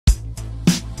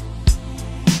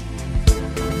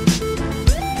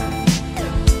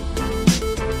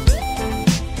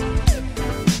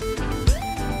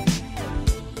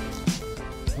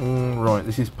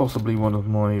this is possibly one of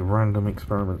my random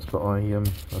experiments, but I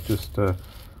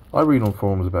read on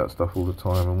forums about stuff all the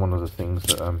time, and one of the things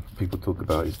that people talk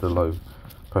about is the low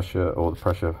pressure, or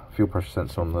the fuel pressure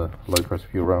sensor on the low pressure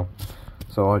fuel rail.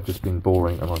 So I've just been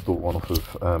boring, and I bought one off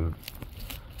of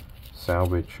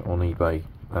Salvage on eBay,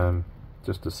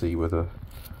 just to see whether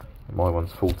my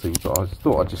one's faulty. But I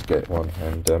thought I'd just get one,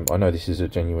 and I know this is a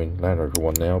genuine Land Rover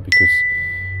one now because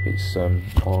it's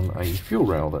on a fuel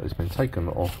rail that has been taken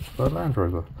off the Land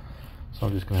Rover. So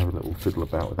I'm just going to have a little fiddle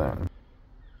about with that.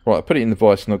 Right, I put it in the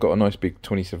vise and I've got a nice big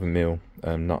 27mm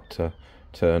nut to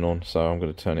turn on, so I'm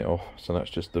going to turn it off. So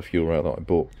that's just the fuel rail that I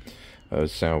bought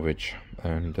as salvage,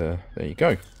 and there you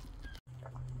go.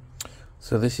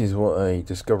 So this is what a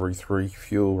Discovery 3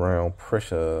 fuel rail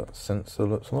pressure sensor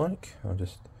looks like. I'll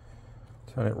just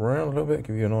turn it around a little bit,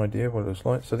 give you an idea of what it looks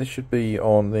like. So this should be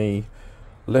on the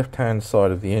left hand side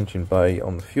of the engine bay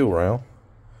on the fuel rail.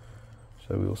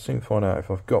 So we'll soon find out if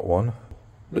I've got one.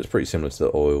 It looks pretty similar to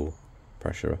the oil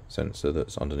pressure sensor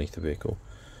that's underneath the vehicle.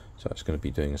 So it's going to be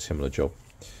doing a similar job,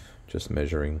 just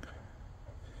measuring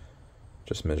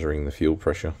the fuel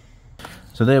pressure.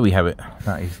 So there we have it.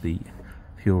 That is the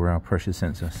fuel rail pressure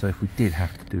sensor. So if we did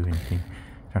have to do anything,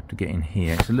 have to get in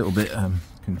here. It's a little bit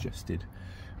congested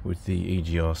with the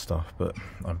EGR stuff, but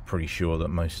I'm pretty sure that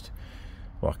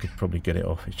I could probably get it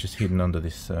off. It's just hidden under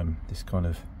this this kind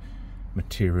of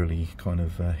materially kind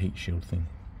of heat shield thing.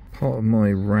 Part of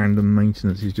my random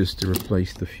maintenance is just to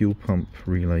replace the fuel pump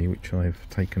relay, which I've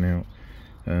taken out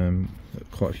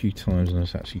quite a few times, and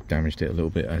I've actually damaged it a little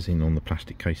bit, as in on the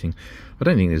plastic casing. I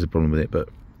don't think there's a problem with it, but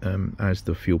as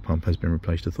the fuel pump has been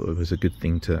replaced, I thought it was a good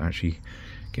thing to actually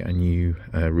get a new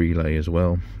relay as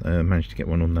well. Managed to get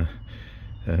one on the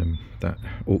that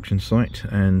auction site,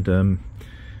 and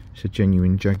it's a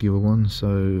genuine Jaguar one,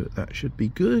 so that should be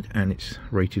good, and it's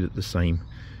rated at the same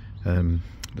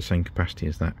capacity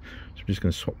as that. So I'm just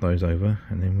going to swap those over,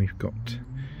 and then we've got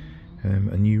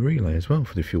a new relay as well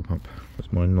for the fuel pump.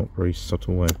 That's my not very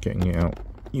subtle way of getting it out,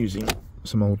 using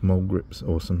some old mold grips,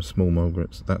 or some small mold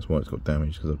grips. That's why it's got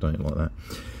damaged, because I've done it like that.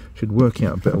 Should work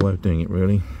out a better way of doing it,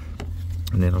 really.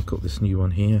 And then I've got this new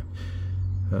one here.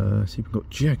 See, we've got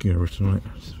Jaguar written on it,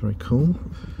 which is very cool.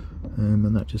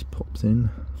 And that just pops in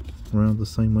around the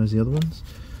same way as the other ones.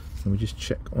 And we just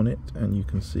check on it, and you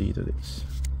can see that it's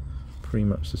pretty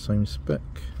much the same spec,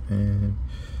 and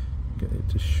get it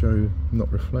to show,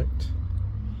 not reflect.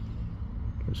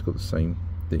 It's got the same,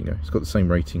 there you go, it's got the same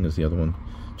rating as the other one,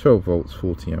 12 volts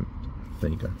 40 amp, there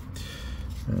you go,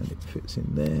 and it fits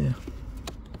in there.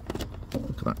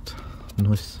 Look at that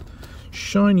nice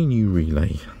shiny new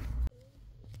relay.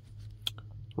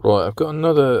 Right, I've got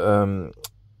another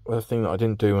thing that I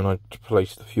didn't do when I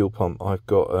replaced the fuel pump. I've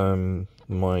got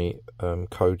my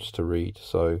codes to read,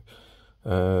 so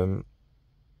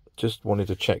just wanted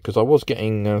to check, because I was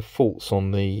getting faults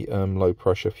on the low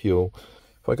pressure fuel.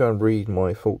 If I go and read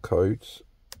my fault codes,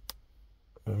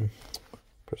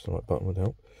 press the right button would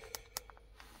help.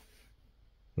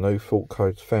 No fault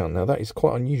codes found. Now that is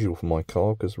quite unusual for my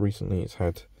car, because recently it's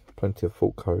had plenty of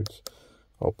fault codes.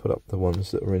 I'll put up the ones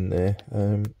that are in there.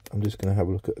 I'm just going to have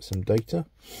a look at some data.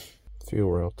 Fuel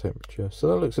rail temperature. So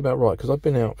that looks about right, because I've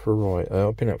been out for a ride.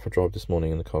 I've been out for a drive this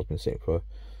morning, and the car's been sitting for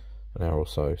an hour or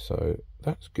so. So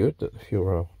that's good that the fuel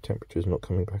rail temperature is not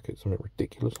coming back at something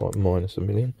ridiculous like -1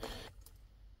 million.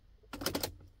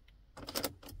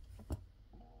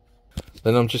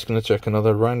 Then I'm just going to check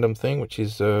another random thing, which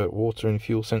is water in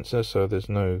fuel sensor. So there's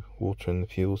no water in the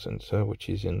fuel sensor, which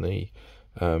is in the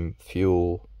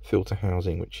fuel filter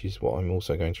housing, which is what I'm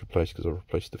also going to replace, because I've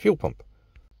replaced the fuel pump.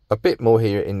 A bit more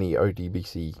here in the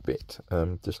ODBC bit,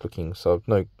 just looking. So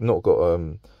I've not got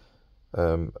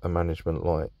a management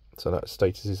light, so that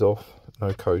status is off.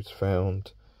 No codes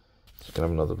found. Just gonna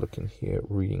have another look in here,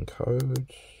 reading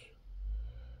codes.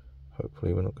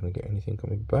 Hopefully we're not going to get anything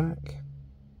coming back.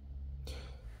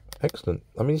 Excellent.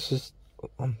 I mean,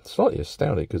 I'm slightly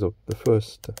astounded, because the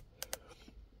first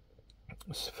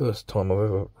time I've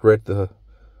ever read the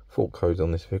fault codes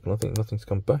on this vehicle. I think nothing's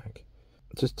come back.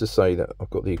 Just to say that I've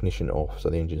got the ignition off, so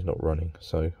the engine's not running.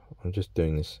 So I'm just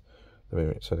doing this at the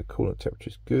minute. So the coolant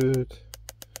temperature is good.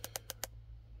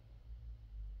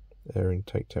 Air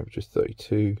intake temperature is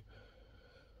 32.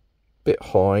 Bit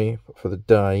high for the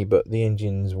day, but the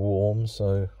engine's warm,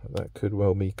 so that could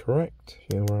well be correct.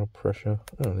 Fuel rail pressure.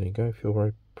 Oh, there you go. Fuel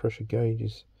rail pressure gauge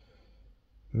is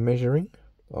measuring.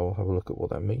 I'll have a look at what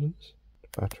that means.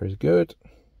 Battery's good.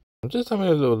 I'm just having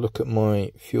a little look at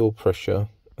my fuel pressure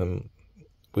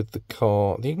with the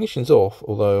car. The ignition's off,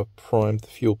 although I've primed the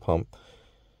fuel pump,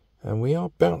 and we are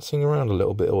bouncing around a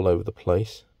little bit all over the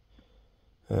place.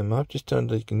 I've just turned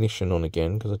the ignition on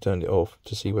again because I turned it off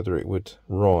to see whether it would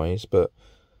rise, but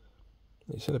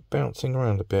it's sort of bouncing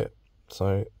around a bit,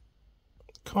 so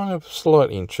kind of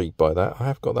slightly intrigued by that. I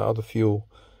have got that other fuel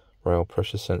rail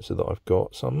pressure sensor that I've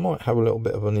got, so I might have a little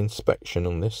bit of an inspection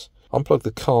on this. Unplug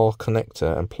the car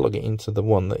connector and plug it into the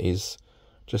one that is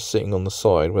just sitting on the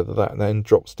side, whether that then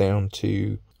drops down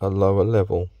to a lower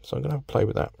level. So I'm going to have a play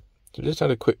with that. So just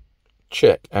had a quick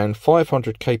check, and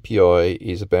 500 kpi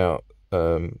is about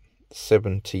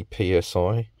 70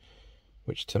 psi,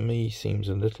 which to me seems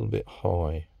a little bit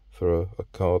high for a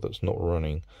car that's not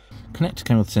running. Connector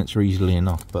came with the sensor easily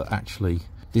enough, but actually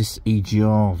this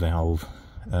EGR valve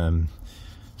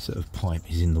sort of pipe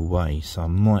is in the way, so I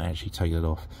might actually take it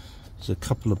off. There's a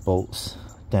couple of bolts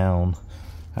down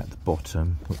at the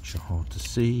bottom which are hard to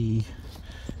see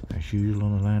as usual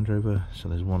on a Land Rover, so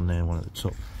there's one there, one at the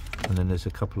top, and then there's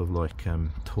a couple of like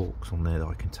Torx on there that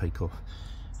I can take off.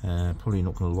 Probably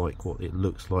not going to like what it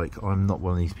looks like. I'm not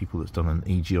one of these people that's done an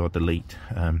EGR delete.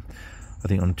 I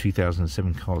think on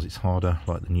 2007 cars it's harder,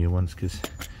 like the newer ones, because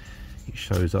it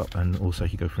shows up, and also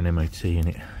you go for an MOT and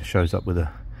it shows up with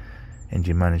a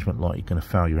engine management light, you're going to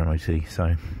fail your MOT.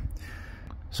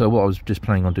 So what I was just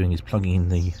planning on doing is plugging in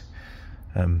the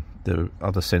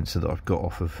other sensor that I've got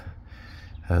off of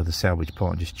the salvage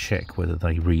part and just check whether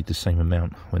they read the same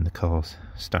amount when the car's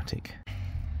static.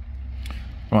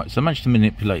 Right, so I managed to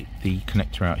manipulate the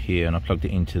connector out here, and I plugged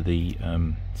it into the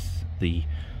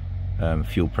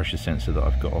fuel pressure sensor that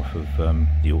I've got off of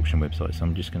the auction website. So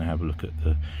I'm just going to have a look at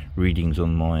the readings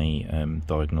on my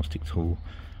diagnostic tool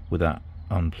with that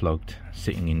unplugged,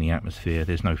 sitting in the atmosphere.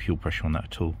 There's no fuel pressure on that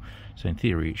at all, so in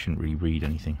theory it shouldn't really read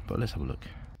anything, but let's have a look.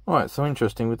 Right, so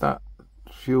interesting, with that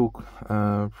fuel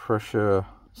pressure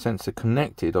sensor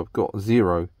connected, I've got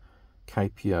 0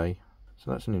 kPa,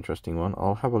 so that's an interesting one.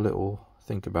 I'll have a little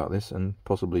think about this and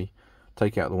possibly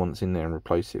take out the one that's in there and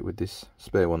replace it with this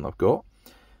spare one that I've got,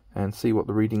 and see what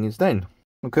the reading is then.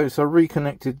 Okay, so I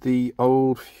reconnected the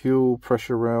old fuel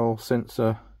pressure rail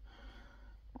sensor,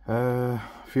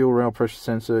 fuel rail pressure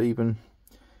sensor even.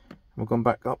 We've gone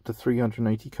back up to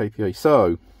 380 kPa.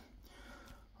 So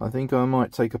I think I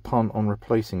might take a punt on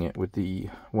replacing it with the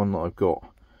one that I've got.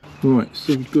 Right,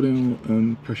 so we've got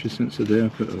our pressure sensor there.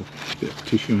 Put a bit of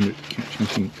tissue on it to catch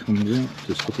anything that comes out,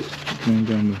 to stop it going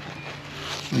down the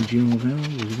EGR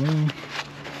valve as well.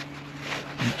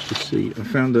 Let's just see. I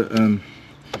found that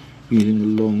using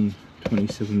a long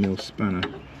 27mm spanner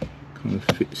kind of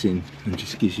fits in and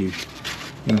just gives you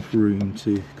enough room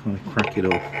to kind of crack it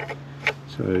off.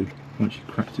 So once you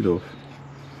cracked it off,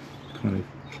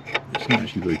 it's not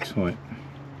actually very tight.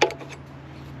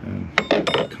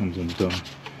 It comes undone.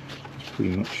 It's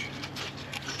pretty much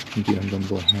can be undone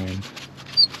by hand.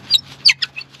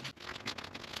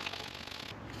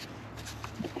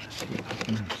 Let's see what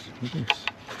happens with this.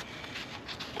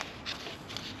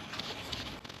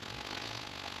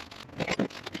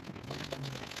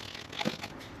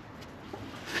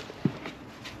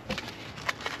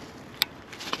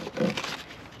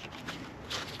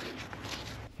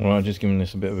 Well, I've just given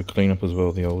this a bit of a clean up as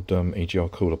well, the old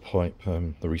EGR cooler pipe,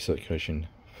 the recirculation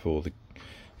for the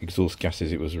exhaust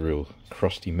gases. It was a real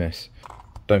crusty mess.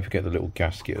 Don't forget the little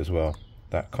gasket as well,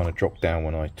 that kind of dropped down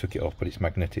when I took it off, but it's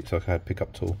magnetic, so I had a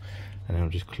pickup tool, and then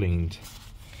I've just clean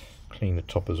the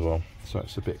top as well, so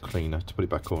it's a bit cleaner to put it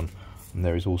back on. And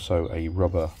there is also a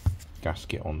rubber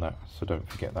gasket on that, so don't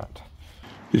forget that.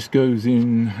 This goes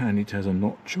in and it has a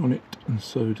notch on it, and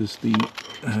so does the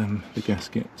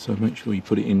gasket, so make sure you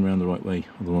put it in round the right way,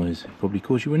 otherwise it'll probably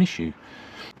cause you an issue.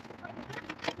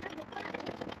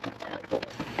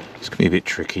 It's going to be a bit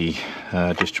tricky,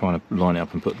 just trying to line it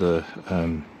up and put the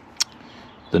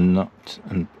nut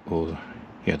and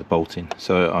the bolt in.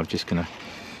 So I'm just going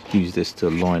to use this to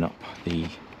line up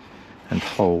and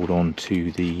hold on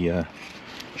to the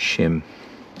shim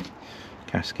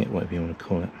gasket, whatever you want to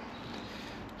call it,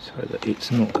 so that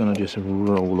it's not going to just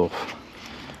roll off.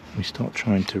 We start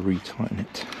trying to retighten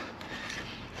it.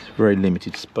 It's very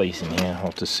limited space in here,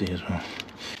 hard to see as well.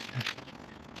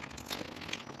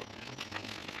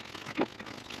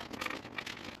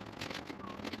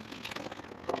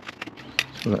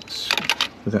 So that's,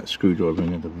 with that screwdriver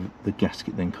in there, the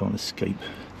gasket then can't escape.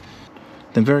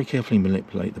 Then very carefully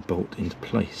manipulate the bolt into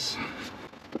place.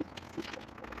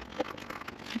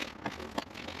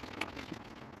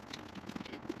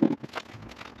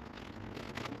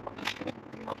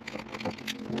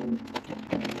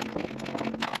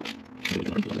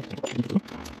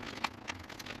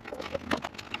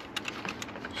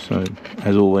 So,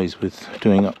 as always with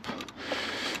doing up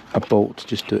a bolt,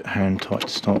 just do it hand tight to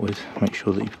start with. Make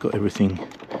sure that you've got everything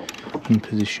in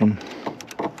position.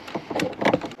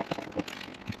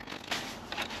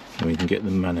 and we can get the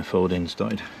manifold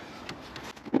inside.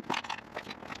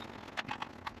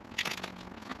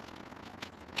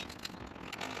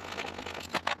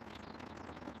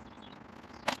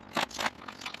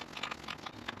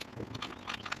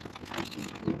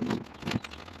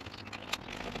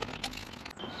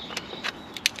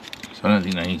 So I don't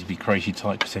think they need to be crazy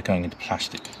tight because they're going into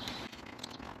plastic.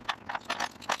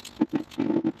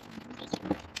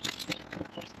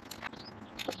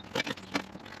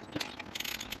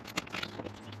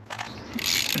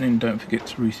 And then don't forget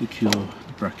to re-secure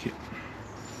the bracket.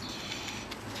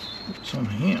 What's on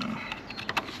here?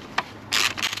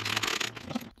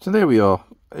 So there we are.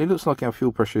 It looks like our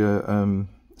fuel pressure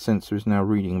sensor is now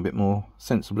reading a bit more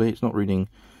sensibly. It's not reading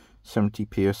 70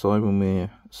 psi when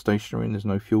we're stationary and there's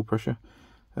no fuel pressure.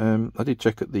 I did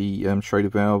check at the Schrader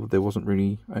valve. There wasn't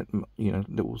really, you know,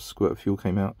 little squirt of fuel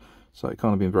came out, so it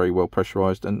can't have been very well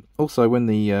pressurized. And also when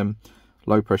the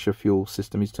low pressure fuel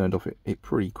system is turned off, it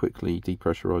pretty quickly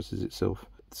depressurizes itself.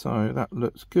 So that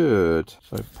looks good.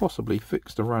 So possibly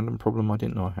fixed a random problem I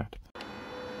didn't know I had.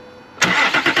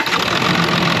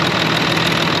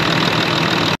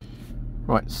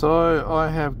 Right, so I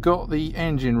have got the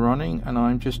engine running and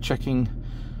I'm just checking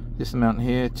this amount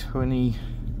here,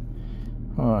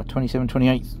 27,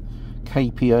 28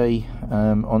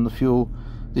 kPa on the fuel.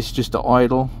 This is just the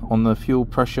idle on the fuel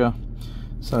pressure.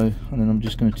 So, and then I'm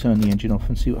just going to turn the engine off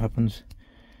and see what happens.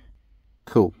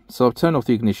 Cool, so I've turned off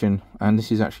the ignition and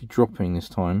this is actually dropping this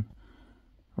time,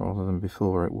 rather than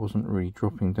before it wasn't really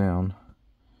dropping down.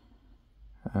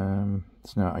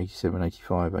 It's now 87,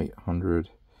 85, 800.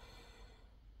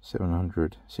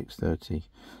 700, 630.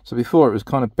 So before it was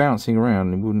kind of bouncing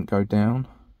around and wouldn't go down.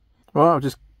 Well, I'll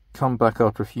just come back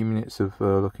after a few minutes of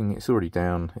looking. It's already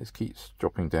down. It keeps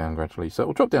dropping down gradually. So it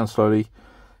will drop down slowly,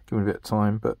 give it a bit of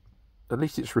time, but at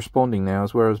least it's responding now,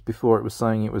 as whereas before it was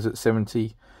saying it was at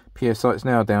 70 psi. It's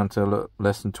now down to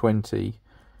less than 20.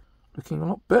 Looking a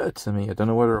lot better to me. I don't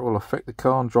know whether it will affect the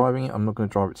car. I'm driving it. I'm not going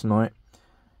to drive it tonight,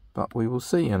 but we will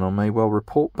see, and I may well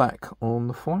report back on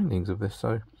the findings of this.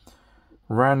 So,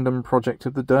 random project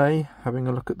of the day, having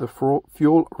a look at the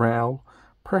fuel rail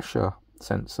pressure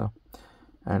sensor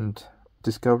and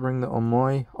discovering that on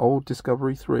my old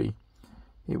Discovery 3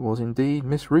 it was indeed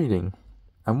misreading.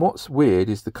 And what's weird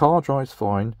is the car drives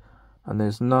fine and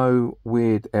there's no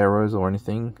weird errors or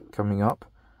anything coming up,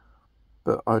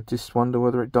 but I just wonder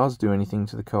whether it does do anything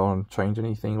to the car and change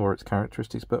anything or its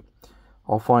characteristics. But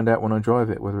I'll find out when I drive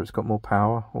it whether it's got more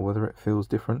power or whether it feels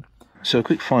different. So a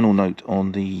quick final note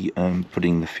on the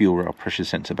putting the fuel rail pressure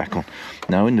sensor back on.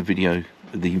 Now in the video,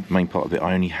 the main part of it,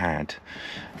 I only had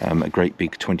a great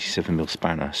big 27mm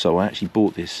spanner. So I actually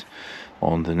bought this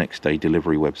on the next day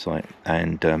delivery website,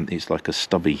 and it's like a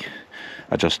stubby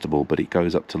adjustable, but it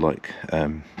goes up to like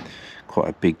quite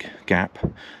a big gap.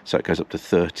 So it goes up to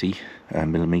 30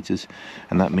 millimeters,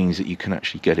 and that means that you can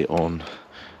actually get it on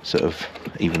sort of,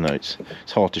 even though it's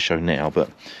hard to show now, but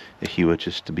if you were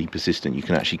just to be persistent, you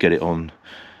can actually get it on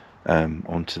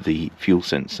onto the fuel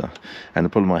sensor. And the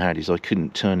problem I had is I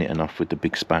couldn't turn it enough with the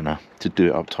big spanner to do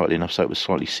it up tightly enough, so it was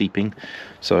slightly seeping.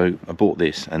 So I bought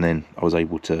this, and then I was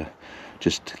able to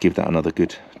just give that another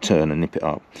good turn and nip it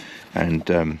up. And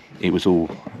it was all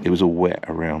wet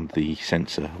around the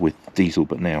sensor with diesel,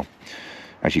 but now,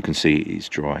 as you can see, it's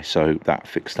dry, so that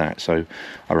fixed that. So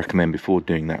I recommend before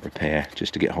doing that repair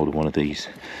just to get hold of one of these,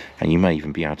 and you may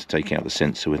even be able to take out the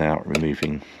sensor without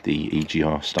removing the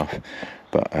EGR stuff.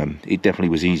 But it definitely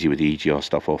was easier with the EGR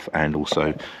stuff off, and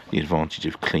also the advantage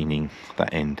of cleaning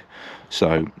that end.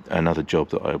 So another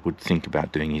job that I would think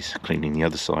about doing is cleaning the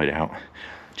other side out,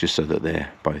 just so that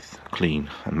they're both clean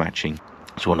and matching.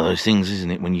 It's one of those things, isn't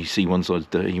it? When you see one side's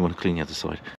dirty, you want to clean the other side.